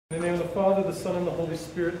In the name of the Father, the Son, and the Holy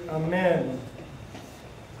Spirit. Amen.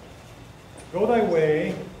 Go thy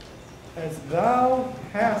way as thou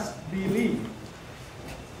hast believed,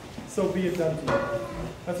 so be it done to you.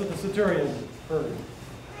 That's what the Centurion heard.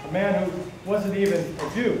 A man who wasn't even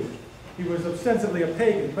a Jew. He was ostensibly a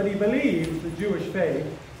pagan, but he believed the Jewish faith,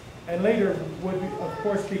 and later would, of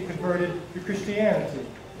course, be converted to Christianity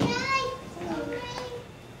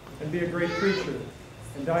and be a great preacher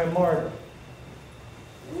and die a martyr.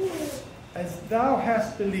 As thou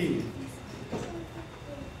hast believed.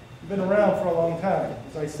 I've been around for a long time.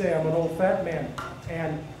 As I say, I'm an old fat man,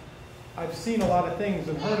 and I've seen a lot of things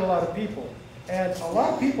and heard a lot of people. And a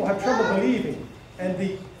lot of people have trouble believing. And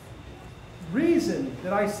the reason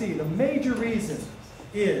that I see, the major reason,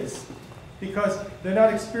 is because they're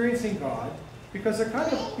not experiencing God, because they're kind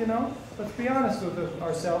of, let's be honest with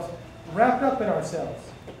ourselves, wrapped up in ourselves.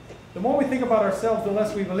 The more we think about ourselves, the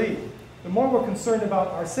less we believe. The more we're concerned about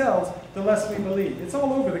ourselves, the less we believe. It's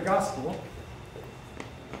all over the gospel.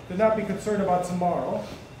 To not be concerned about tomorrow.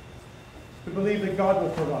 To believe that God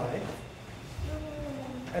will provide.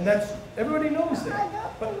 And that's, everybody knows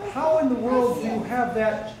that. But how in the world do you have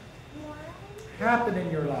that happen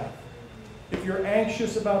in your life? If you're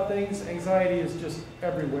anxious about things, anxiety is just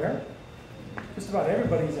everywhere. Just about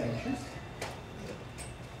everybody's anxious.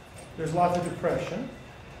 There's lots of depression.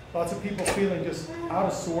 Lots of people feeling just out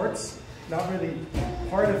of sorts. Not really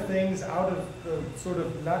part of things, out of the sort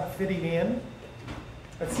of not fitting in.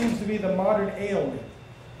 That seems to be the modern ailment.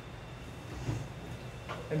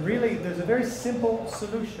 And really, there's a very simple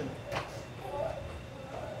solution.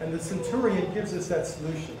 And the Centurion gives us that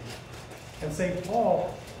solution. And St.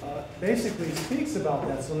 Paul basically speaks about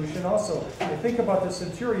that solution also. I think about the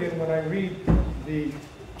Centurion when I read the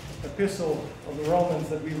epistle of the Romans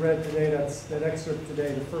that we read today, that excerpt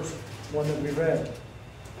today, the first one that we read.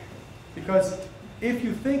 Because if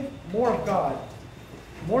you think more of God,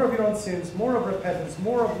 more of your own sins, more of repentance,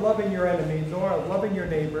 more of loving your enemies, more of loving your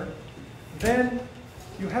neighbor, then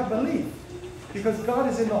you have belief. Because God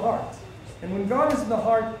is in the heart. And when God is in the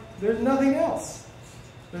heart, there's nothing else.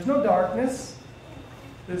 There's no darkness.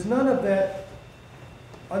 There's none of that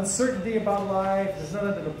uncertainty about life. There's none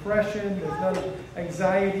of the depression. There's none of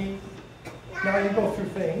anxiety. Now you go through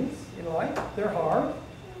things in life. They're hard.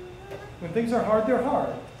 When things are hard, they're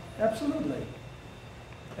hard. Absolutely.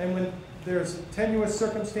 And when there's tenuous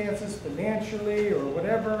circumstances financially or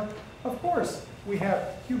whatever, of course we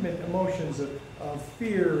have human emotions of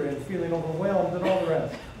fear and feeling overwhelmed and all the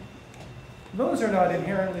rest. Those are not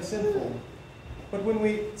inherently sinful. But when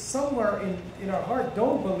we somewhere in our heart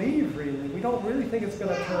don't believe really, we don't really think it's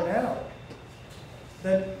going to turn out,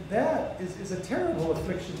 then that is a terrible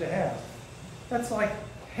affliction to have. That's like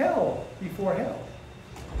hell before hell.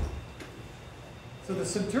 So the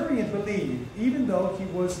Centurion believed, even though he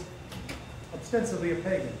was ostensibly a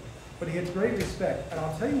pagan. But he had great respect. And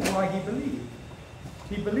I'll tell you why he believed.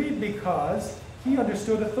 He believed because he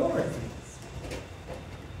understood authority.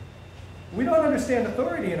 We don't understand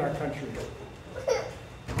authority in our country.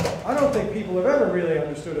 I don't think people have ever really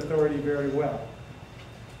understood authority very well.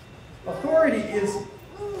 Authority is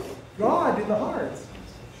God in the heart.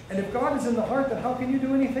 And if God is in the heart, then how can you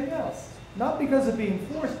do anything else? Not because of being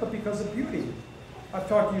forced, but because of beauty. I've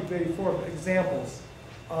talked to you before of examples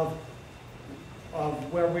of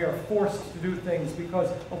where we are forced to do things because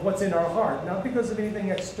of what's in our heart, not because of anything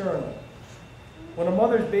external. When a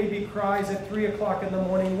mother's baby cries at 3 o'clock in the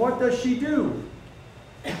morning, what does she do?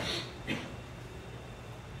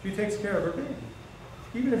 She takes care of her baby,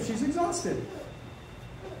 even if she's exhausted.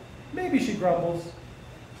 Maybe she grumbles.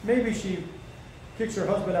 Maybe she kicks her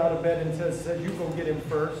husband out of bed and says, you go get him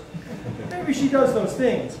first. Maybe she does those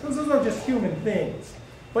things, because those are just human things.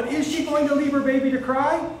 But is she going to leave her baby to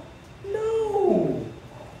cry? No.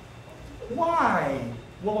 Why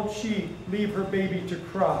won't she leave her baby to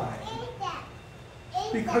cry?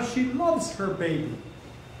 Because she loves her baby.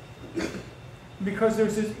 Because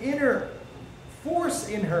there's this inner force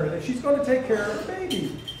in her that she's going to take care of her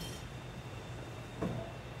baby.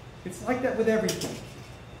 It's like that with everything.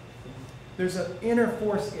 There's an inner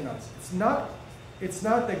force in us. It's not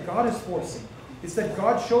that God is forcing. It's that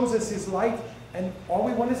God shows us His light, and all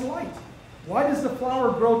we want is light. Why does the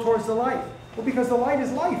flower grow towards the light? Well, because the light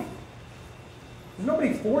is life. There's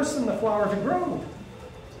nobody forcing the flower to grow.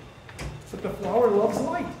 But the flower loves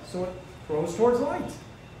light, so it grows towards light.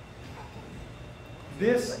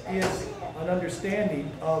 This is an understanding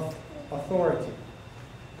of authority.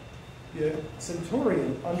 The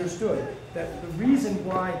Centurion understood that the reason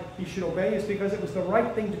why he should obey is because it was the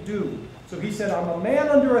right thing to do. So he said, I'm a man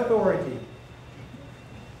under authority.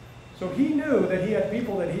 So he knew that he had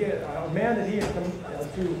people that he had, a man that he had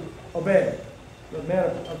to obey. The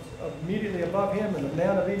man immediately above him and the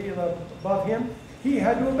man immediately above him, he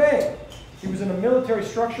had to obey. He was in a military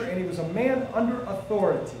structure and he was a man under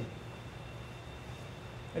authority.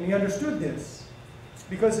 And he understood this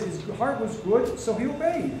because his heart was good, so he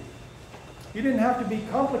obeyed. He didn't have to be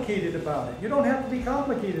complicated about it. You don't have to be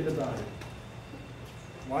complicated about it.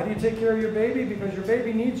 Why do you take care of your baby? Because your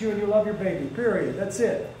baby needs you and you love your baby, period. That's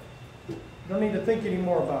it. You don't need to think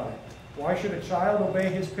anymore about it. Why should a child obey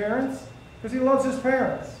his parents? Because he loves his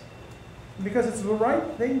parents. And because it's the right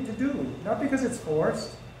thing to do. Not because it's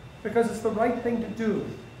forced, because it's the right thing to do.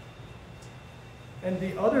 And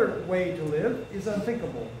the other way to live is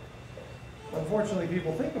unthinkable. Unfortunately,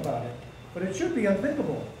 people think about it, but it should be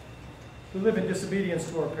unthinkable to live in disobedience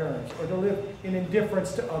to our parents or to live in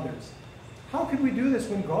indifference to others. How can we do this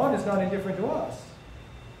when God is not indifferent to us?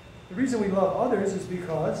 The reason we love others is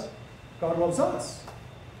because God loves us.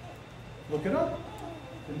 Look it up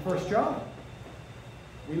in 1 John.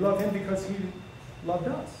 We love him because he loved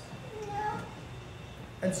us.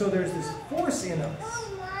 And so there's this force in us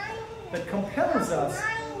that compels us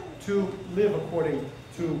to live according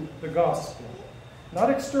to the gospel.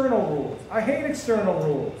 Not external rules. I hate external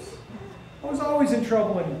rules. I was always in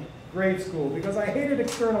trouble in grade school because I hated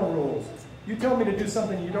external rules. You tell me to do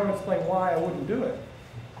something, you don't explain why I wouldn't do it.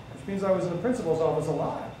 Which means I was in the principal's office a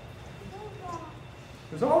lot.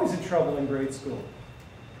 I was always in trouble in grade school.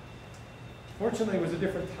 Fortunately, it was a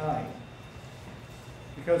different time.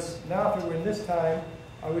 Because now if it were in this time,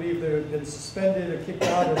 I would either have been suspended or kicked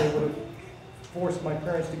out, or they would have forced my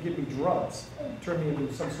parents to give me drugs, turn me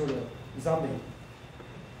into some sort of zombie.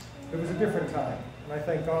 It was a different time. And I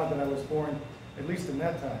thank God that I was born, at least in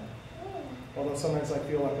that time. Although sometimes I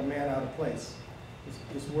feel like a man out of place.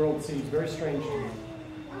 This world seems very strange to me.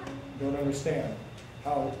 I don't understand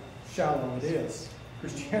how shallow it is.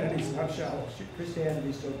 Christianity is not shallow. Christianity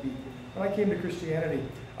is so deep. When I came to Christianity,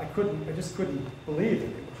 I just couldn't believe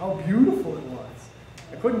it. How beautiful it was.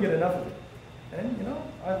 I couldn't get enough of it. And,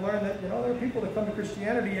 I've learned that, there are people that come to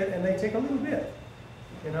Christianity and they take a little bit.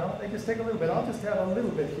 They just take a little bit. I'll just have a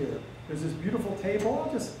little bit here. There's this beautiful table.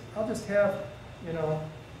 I'll just have,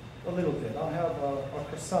 a little bit. I'll have a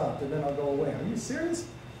croissant and then I'll go away. Are you serious?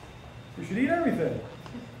 You should eat everything.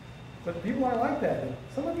 But people aren't like that. And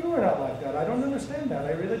some of you are not like that. I don't understand that.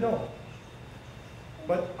 I really don't.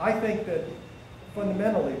 But I think that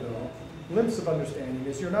fundamentally, though, a glimpse of understanding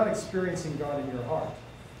is you're not experiencing God in your heart.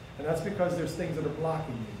 And that's because there's things that are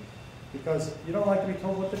blocking you. Because you don't like to be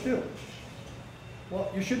told what to do.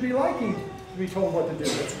 Well, you should be liking to be told what to do.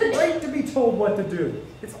 It's great to be told what to do.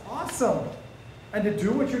 It's awesome. And to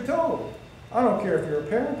do what you're told. I don't care if you're a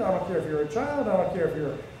parent. I don't care if you're a child. I don't care if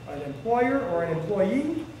you're an employer or an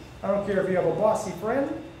employee. I don't care if you have a bossy friend.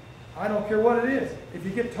 I don't care what it is. If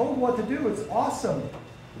you get told what to do, it's awesome.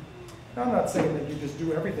 Now, I'm not saying that you just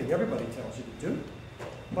do everything everybody tells you to do.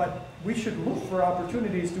 But we should look for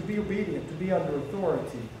opportunities to be obedient, to be under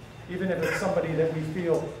authority. Even if it's somebody that we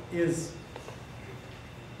feel is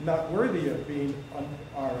not worthy of being on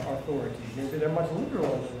our authority. Maybe they're much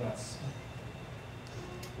liberaler than us.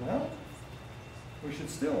 Well, we should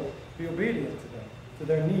still be obedient to them, to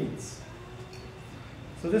their needs.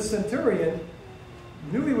 So this centurion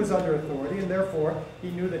knew he was under authority, and therefore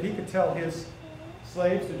he knew that he could tell his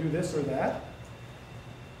slaves to do this or that,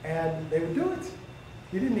 and they would do it.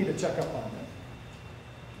 He didn't need to check up on them.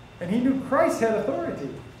 And he knew Christ had authority.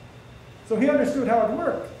 So he understood how it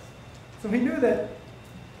worked. So he knew that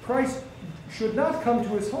Christ should not come to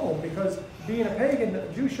his home, because being a pagan, a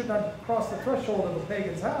Jew should not cross the threshold of a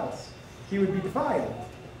pagan's house. He would be defiled.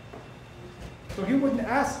 So he wouldn't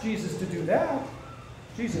ask Jesus to do that.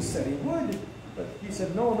 Jesus said he would, but he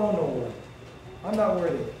said, no, Lord. I'm not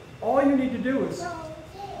worthy. All you need to do is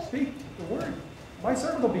speak the word. My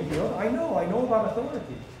servant will be healed. I know about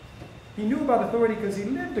authority. He knew about authority because he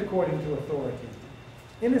lived according to authority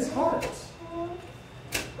in his heart.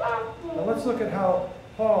 Now let's look at how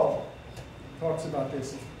Paul talks about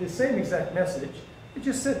this. The same exact message, it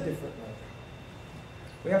just said differently.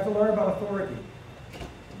 We have to learn about authority,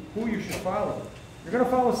 who you should follow. You're going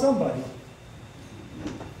to follow somebody.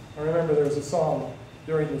 I remember there was a song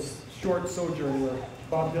during this short sojourn where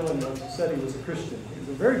Bob Dylan said he was a Christian. It was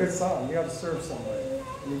a very good song. You got to serve somebody.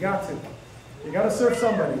 And you got to. You got to serve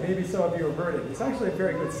somebody. Maybe some of you have heard it. It's actually a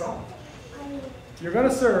very good song. You're going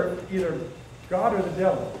to serve either God or the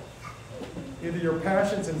devil. Either your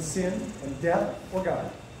passions and sin and death or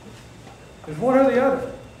God. There's one or the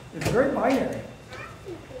other. It's very binary.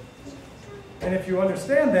 And if you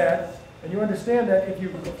understand that, and you understand that if you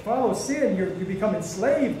follow sin, you become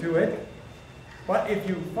enslaved to it, But if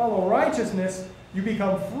you follow righteousness, you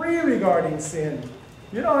become free regarding sin.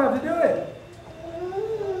 You don't have to do it.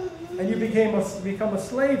 And you become a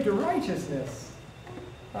slave to righteousness.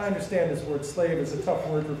 I understand this word slave is a tough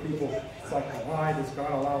word for people. It's like, why does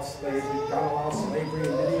God allow slavery? God allows slavery,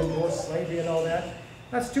 and did he endorse slavery and all that?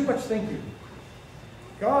 That's too much thinking.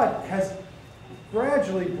 God has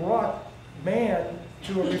gradually brought man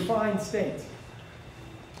to a refined state.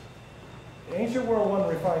 The ancient world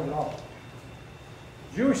wasn't refined at all.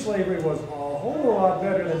 Jewish slavery was a whole lot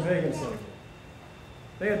better than pagan slavery.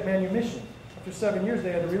 They had manumission. After 7 years,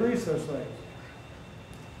 they had to release their slaves.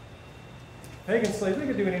 Pagan slaves, they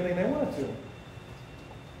could do anything they wanted to.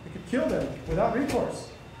 They could kill them without recourse.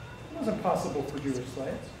 It wasn't possible for Jewish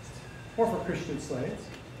slaves or for Christian slaves.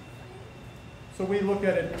 So we look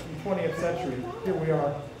at it in the 20th century. Here we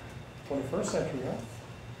are, 21st century, right?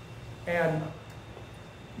 And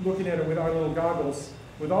looking at it with our little goggles,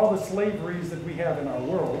 with all the slaveries that we have in our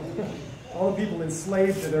world, all the people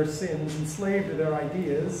enslaved to their sins, enslaved to their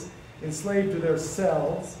ideas, enslaved to their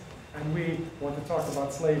selves, and we want to talk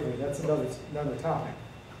about slavery. That's another topic.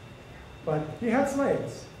 But he had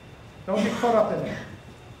slaves. Don't get caught up in that.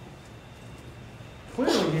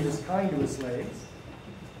 Clearly he was kind to his slaves.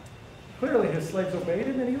 Clearly his slaves obeyed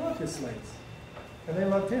him, and he loved his slaves. And they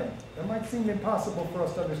loved him. That might seem impossible for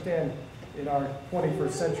us to understand in our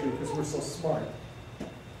 21st century because we're so smart.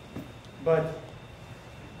 But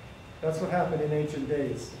that's what happened in ancient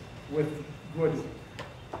days with good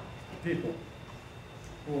people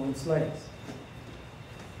who owned slaves.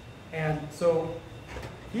 And so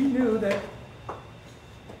he knew that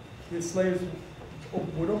his slaves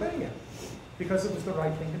would obey him because it was the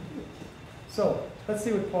right thing to do. So let's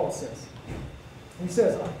see what Paul says. He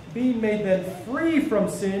says, being made then free from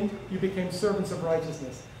sin, you became servants of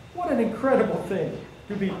righteousness. What an incredible thing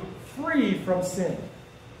to be free from sin.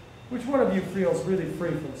 Which one of you feels really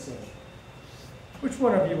free from sin? Which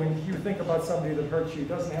one of you, when you think about somebody that hurts you,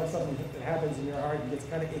 doesn't have something that happens in your heart and gets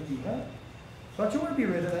kind of icky, huh? Don't you want to be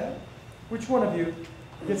rid of that? Which one of you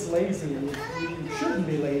gets lazy and you shouldn't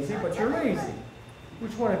be lazy, but you're lazy?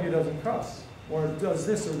 Which one of you doesn't cuss or does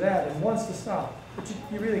this or that and wants to stop, but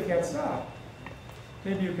you really can't stop?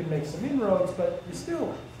 Maybe you can make some inroads, but you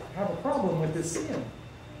still have a problem with this sin.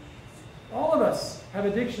 All of us have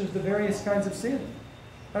addictions to various kinds of sin.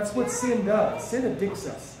 That's what sin does. Sin addicts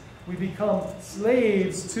us. We become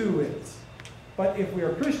slaves to it. But if we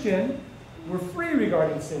are Christian, we're free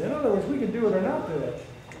regarding sin. In other words, we can do it or not do it.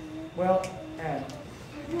 Well, and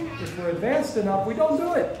if we're advanced enough, we don't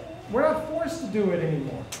do it. We're not forced to do it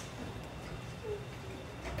anymore.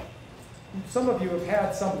 Some of you have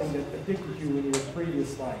had something that addicted you in your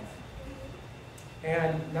previous life.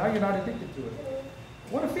 And now you're not addicted to it.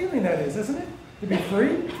 What a feeling that is, isn't it? To be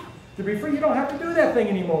free. To be free, you don't have to do that thing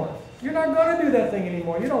anymore. You're not going to do that thing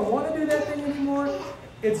anymore. You don't want to do that thing anymore.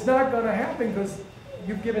 It's not going to happen because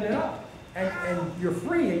you've given it up. And you're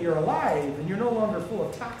free and you're alive and you're no longer full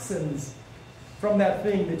of toxins from that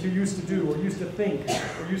thing that you used to do or used to think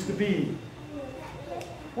or used to be.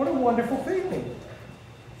 What a wonderful feeling.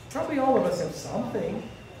 Probably all of us have something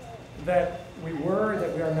that we were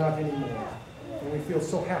that we are not anymore. And we feel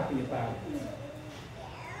so happy about it.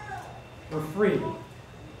 We're free.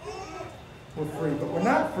 We're free, but we're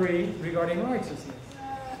not free regarding righteousness.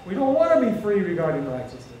 We don't want to be free regarding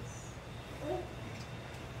righteousness.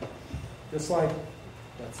 Just like,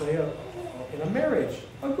 let's say, in a marriage,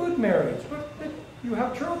 a good marriage, but you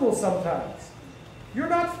have trouble sometimes. You're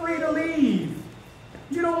not free to leave.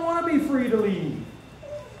 You don't want to be free to leave.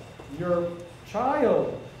 Your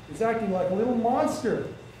child is acting like a little monster.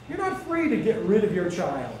 You're not free to get rid of your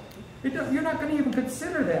child. You're not going to even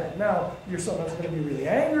consider that. Now, you're sometimes going to be really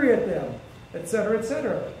angry at them, etc.,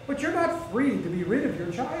 etc. But you're not free to be rid of your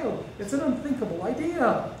child. It's an unthinkable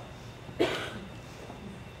idea.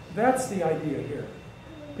 That's the idea here.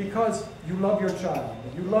 Because you love your child,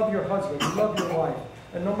 you love your husband, you love your wife,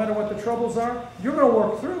 and no matter what the troubles are, you're going to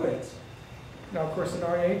work through it. Now, of course, in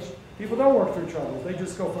our age, people don't work through troubles. They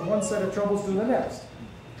just go from one set of troubles to the next.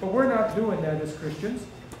 But we're not doing that as Christians.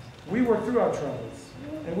 We work through our troubles.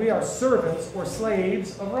 And we are servants or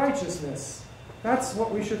slaves of righteousness. That's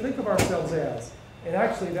what we should think of ourselves as. And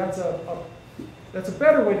actually, that's a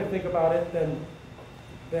better way to think about it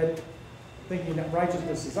than thinking that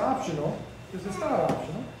righteousness is optional, because it's not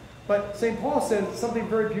optional. But St. Paul says something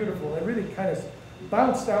very beautiful. It really kind of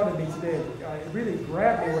bounced out at me today. It really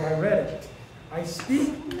grabbed me when I read it. I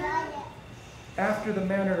speak after the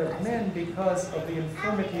manner of men because of the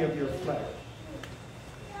infirmity of your flesh.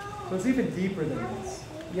 So it's even deeper than this.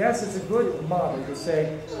 Yes, it's a good model to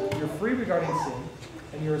say you're free regarding sin,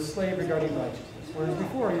 and you're a slave regarding righteousness. Whereas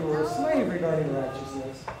before you were a slave regarding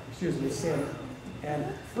righteousness, sin, and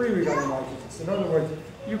free regarding righteousness. In other words,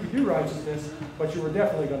 you could do righteousness, but you were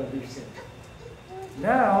definitely going to do sin.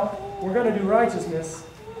 Now, we're going to do righteousness,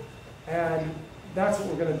 and that's what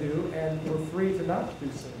we're going to do, and we're free to not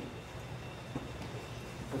do sin.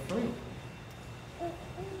 We're free.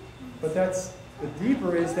 But the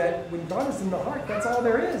deeper is that when God is in the heart, that's all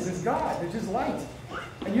there is God. There's just light.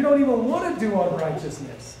 And you don't even want to do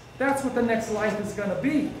unrighteousness. That's what the next life is going to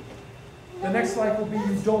be. The next life will be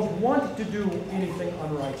you don't want to do anything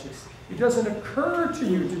unrighteous. It doesn't occur to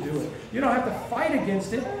you to do it. You don't have to fight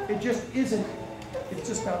against it. It just isn't. It's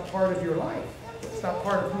just not part of your life. It's not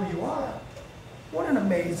part of who you are. What an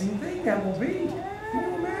amazing thing that will be.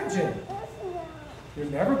 Can you imagine? You're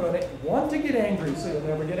never going to want to get angry, so you'll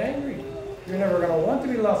never get angry. You're never going to want to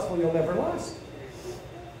be lustful, you'll never lust.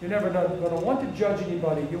 You're never going to want to judge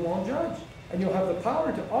anybody, you won't judge. And you'll have the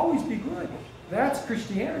power to always be good. That's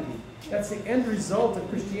Christianity. That's the end result of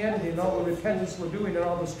Christianity and all the repentance we're doing and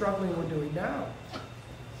all the struggling we're doing now.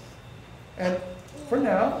 And for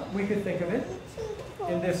now, we could think of it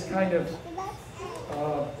in this kind of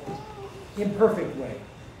imperfect way,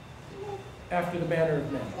 after the manner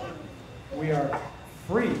of men. We are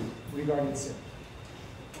free regarding sin.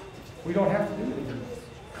 We don't have to do it anymore.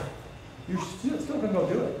 You still can go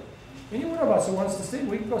do it. Any one of us who wants to sin,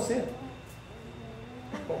 we can go sin.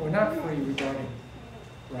 But we're not free regarding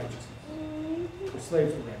righteousness. We're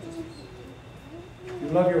slaves to righteousness. You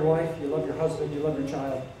love your wife, you love your husband, you love your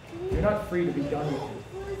child. You're not free to be done with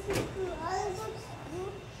it.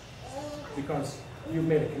 Because you've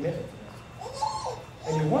made a commitment to them.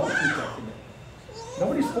 And you want to keep that commitment.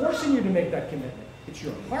 Nobody's forcing you to make that commitment. It's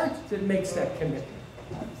your heart that makes that commitment.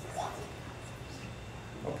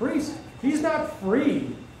 A priest, he's not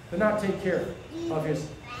free to not take care of his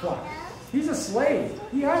flock. He's a slave.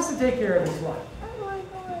 He has to take care of his flock.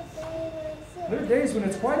 There are days when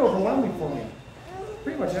it's quite overwhelming for me.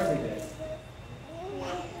 Pretty much every day.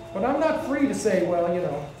 But I'm not free to say, well, I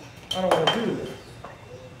don't want to do this.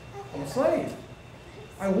 I'm a slave.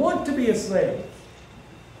 I want to be a slave.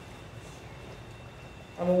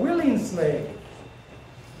 I'm a willing slave.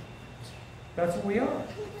 That's what we are.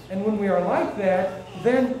 And when we are like that,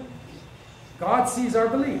 then God sees our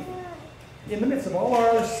belief. In the midst of all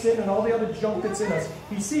our sin and all the other junk that's in us,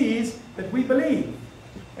 He sees that we believe.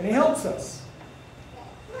 And He helps us.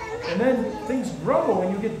 And then things grow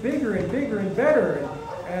and you get bigger and bigger and better.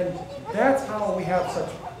 And that's how we have such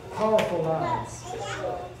powerful lives.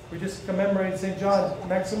 We just commemorated St. John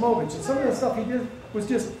Maximovich. And some of the stuff he did was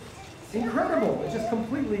just incredible. It's just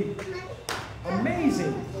completely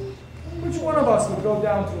amazing. Which one of us would go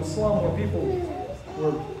down to a slum where people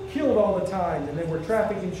were killed all the time and they were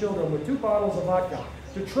trafficking children with 2 bottles of vodka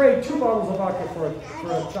to trade 2 bottles of vodka for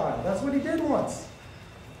a child? That's what he did once.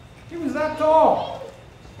 He was that tall.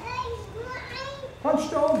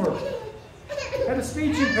 Hunched over. Had a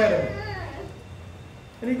speech impediment.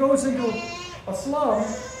 And he goes into a slum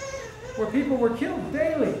where people were killed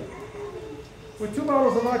daily with 2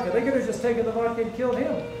 bottles of vodka. They could have just taken the vodka and killed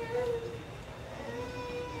him.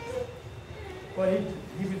 But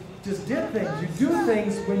he just did things. You do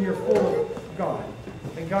things when you're full of God.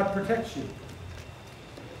 And God protects you.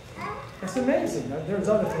 It's amazing. There's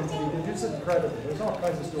other things that he did. It's incredible. There's all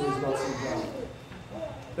kinds of stories about St. John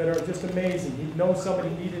that are just amazing. He'd know somebody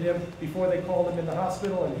needed him before they called him in the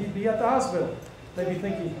hospital, and he'd be at the hospital. They'd be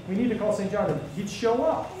thinking, we need to call St. John, and he'd show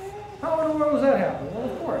up. How in the world does that happen? Well,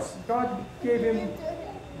 of course, God gave him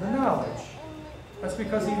the knowledge. That's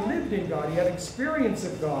because he lived in God. He had experience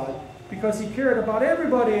of God because he cared about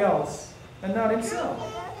everybody else and not himself.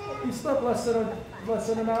 He slept less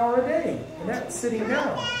than an hour a day, and that's sitting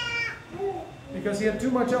down because he had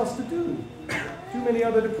too much else to do. Too many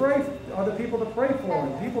other people to pray for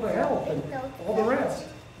him, people to help, and all the rest.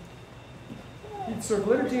 He'd serve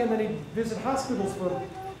liturgy, and then he'd visit hospitals for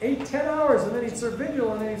 8-10 hours, and then he'd serve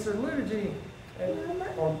vigil, and then he'd serve liturgy.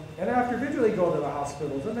 And after vigil, he'd go to the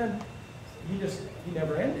hospitals, and then he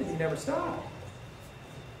never ended, he never stopped.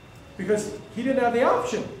 Because he didn't have the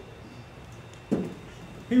option.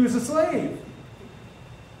 He was a slave.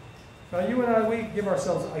 Now, you and I, we give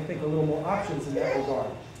ourselves, I think, a little more options in that regard.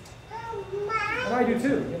 And I do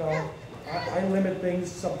too, I limit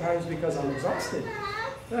things sometimes because I'm exhausted.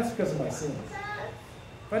 That's because of my sins.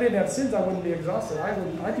 If I didn't have sins, I wouldn't be exhausted.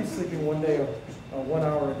 I'd be sleeping 1 day, 1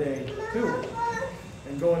 hour a day too.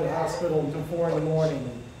 And going to the hospital until 4 in the morning.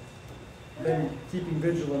 And then keeping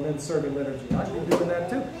vigil and then serving liturgy. I'd be doing that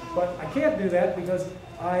too. But I can't do that because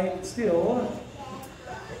I still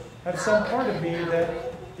have some part of me that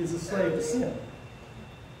is a slave to sin.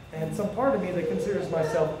 And some part of me that considers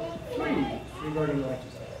myself free regarding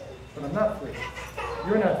righteousness. But I'm not free.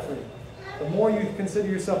 You're not free. The more you consider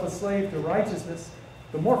yourself a slave to righteousness,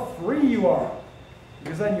 the more free you are.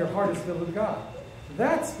 Because then your heart is filled with God.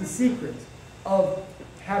 That's the secret of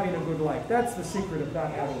having a good life. That's the secret of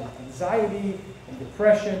not having anxiety and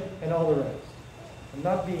depression and all the rest. I'm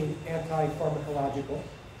not being anti-pharmacological.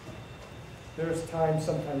 There's time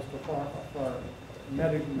sometimes for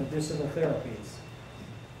medicinal therapies,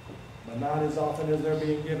 but not as often as they're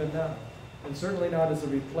being given now. And certainly not as a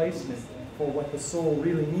replacement for what the soul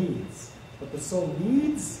really needs. What the soul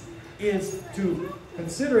needs is to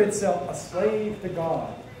consider itself a slave to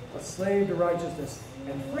God, a slave to righteousness,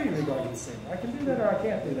 and free regarding sin. I can do that or I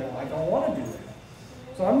can't do that. I don't want to do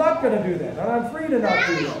that. So I'm not going to do that. And I'm free to not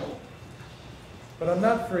do that. But I'm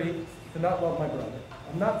not free to not love my brother.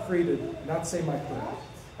 I'm not free to not say my prayers.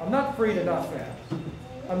 I'm not free to not fast.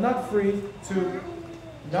 I'm not free to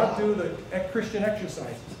not do the Christian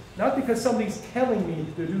exercises. Not because somebody's telling me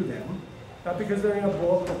to do them. Not because they're in a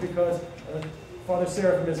book, but because Father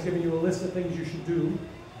Seraphim has given you a list of things you should do.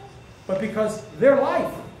 But because they're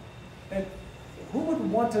life. And who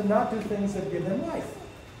would want to not do things that give them life?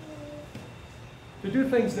 To do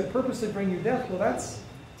things that purposely bring you death, well, that's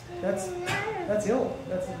ill.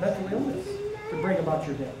 That's mental illness to bring about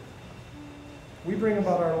your death. We bring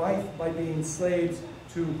about our life by being slaves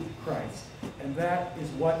to Christ. And that is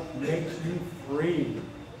what makes you free.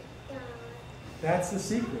 That's the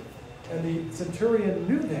secret. And the centurion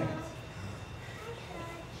knew that.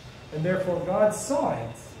 And therefore God saw it.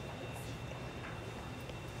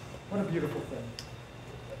 What a beautiful thing.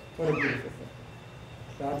 What a beautiful thing.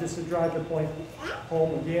 Now, just to drive the point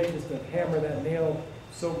home again, just to hammer that nail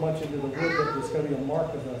so much into the wood that there's going to be a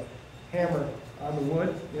mark of a hammer on the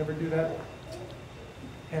wood. You ever do that?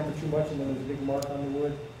 Hammer too much and then there's a big mark on the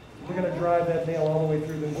wood. We're going to drive that nail all the way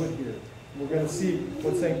through the wood here. We're going to see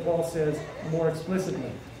what St. Paul says more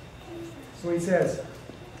explicitly. So he says,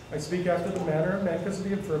 I speak after the manner of men because of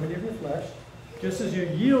the infirmity of your flesh. Just as you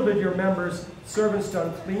yielded your members servants to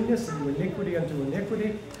uncleanness and to iniquity unto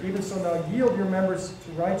iniquity, even so now yield your members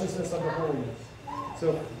to righteousness unto holiness.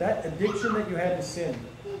 So that addiction that you had to sin,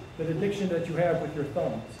 that addiction that you have with your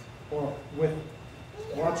thumbs, or with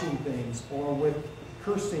watching things, or with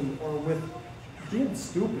cursing, or with being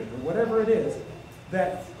stupid, or whatever it is,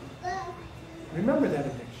 that remember that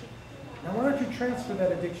addiction. Now why don't you transfer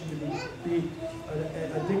that addiction to be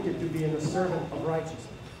addicted to being a servant of righteousness?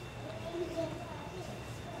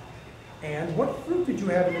 And what fruit did you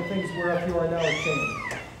have in the things whereof you are now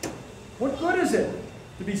ashamed? What good is it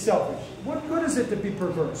to be selfish? What good is it to be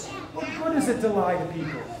perverse? What good is it to lie to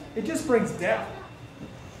people? It just brings death.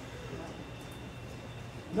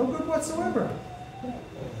 No good whatsoever.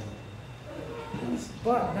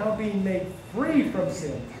 But now being made free from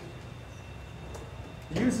sin.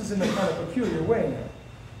 He uses in a kind of peculiar way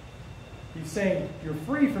now. He's saying you're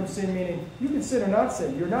free from sin, meaning you can sin or not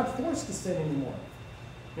sin. You're not forced to sin anymore.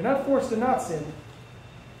 You're not forced to not sin.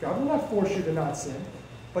 God will not force you to not sin,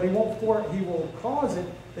 but He will cause it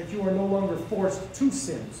that you are no longer forced to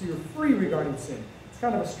sin. So you're free regarding sin. It's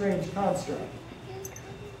kind of a strange construct.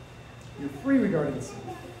 You're free regarding sin.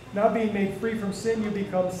 Now being made free from sin, you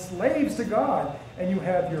become slaves to God, and you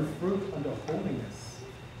have your fruit unto holiness,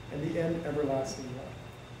 and the end everlasting life.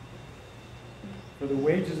 For the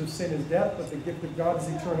wages of sin is death, but the gift of God is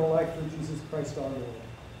eternal life through Jesus Christ our Lord.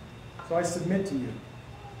 So I submit to you.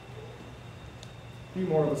 Be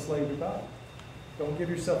more of a slave to God. Don't give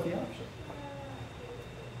yourself the option.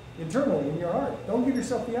 Internally, in your heart, don't give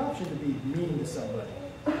yourself the option to be mean to somebody,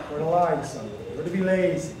 or to lie to somebody, or to be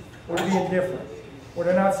lazy, or to be indifferent, or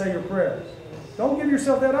to not say your prayers. Don't give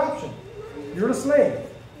yourself that option. You're a slave.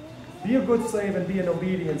 Be a good slave and be an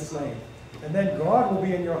obedient slave. And then God will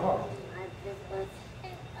be in your heart.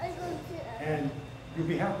 And you'll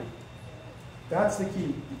be happy. That's the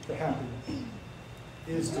key to happiness.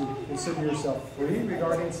 Is to consider yourself free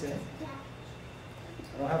regarding sin.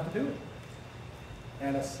 I don't have to do it.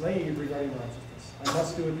 And a slave regarding righteousness. I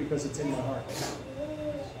must do it because it's in my heart.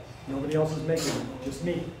 Nobody else is making it. Just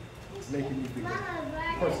me. It's making me be good.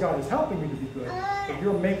 Of course, God is helping you to be good, but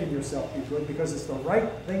you're making yourself be good because it's the right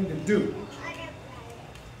thing to do.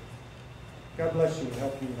 God bless you and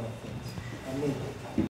help you in all things. Amen.